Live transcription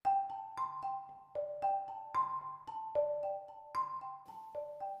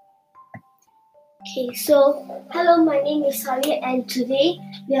Okay, so hello, my name is Harriet, and today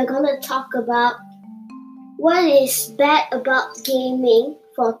we are gonna talk about what is bad about gaming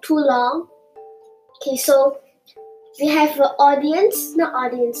for too long. Okay, so we have an audience, not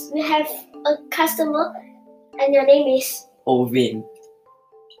audience, we have a customer, and your name is. Ovin.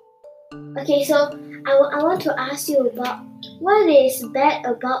 Okay, so I want to ask you about what is bad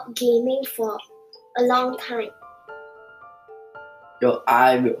about gaming for a long time. Your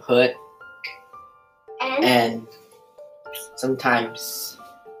eye will hurt And and sometimes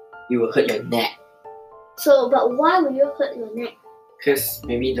you will hurt your neck so, but why will you hurt your neck? because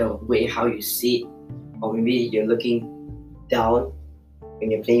maybe the way how you sit, or maybe you're looking down when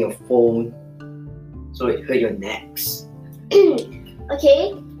you're playing your phone, so it hurt your necks.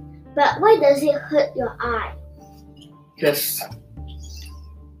 Okay, but why does it hurt your eye? Because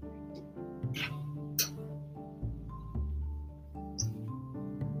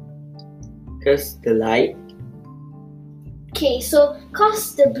the light. Okay, so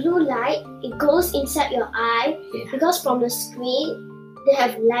cause the blue light, it goes inside your eye. Yeah. Because from the screen they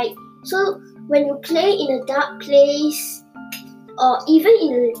have light. So when you play in a dark place or even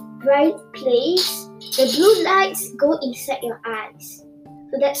in a bright place, the blue lights go inside your eyes.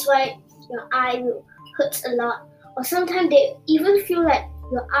 So that's why your eye will hurt a lot. Or sometimes they even feel like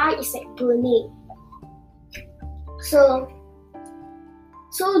your eye is like burning. So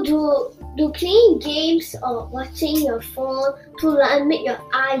do playing games or watching your phone too long make your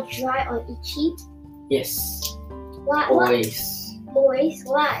eye dry or itchy? Yes. Why? Always. Always?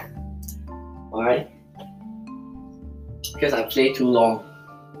 Why? Why? Because I play too long.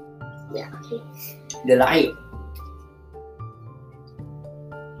 Yeah, okay. The light.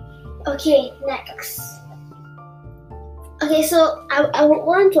 Okay, next. Okay, so I would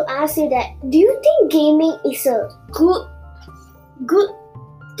want to ask you that, do you think gaming is a good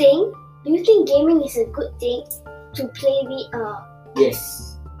thing? Do you think gaming is a good thing to play VR?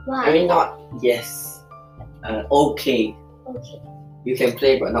 Yes. Why? I mean, not yes. Okay. Okay. You can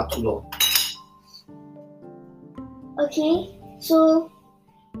play, but not too long. Okay, so,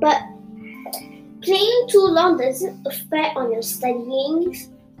 but playing too long, does it affect on your studying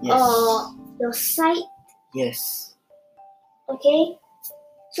Yes. or your sight? Yes. Okay,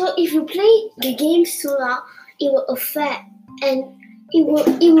 so if you play the games too long, it will affect, and it will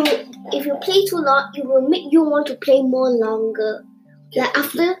if you play too long, it will make you want to play more longer. Like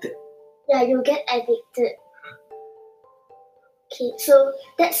after, yeah, you'll get addicted. Okay, so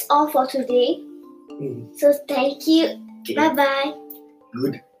that's all for today. So thank you. Okay. Bye bye.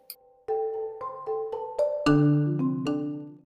 Good.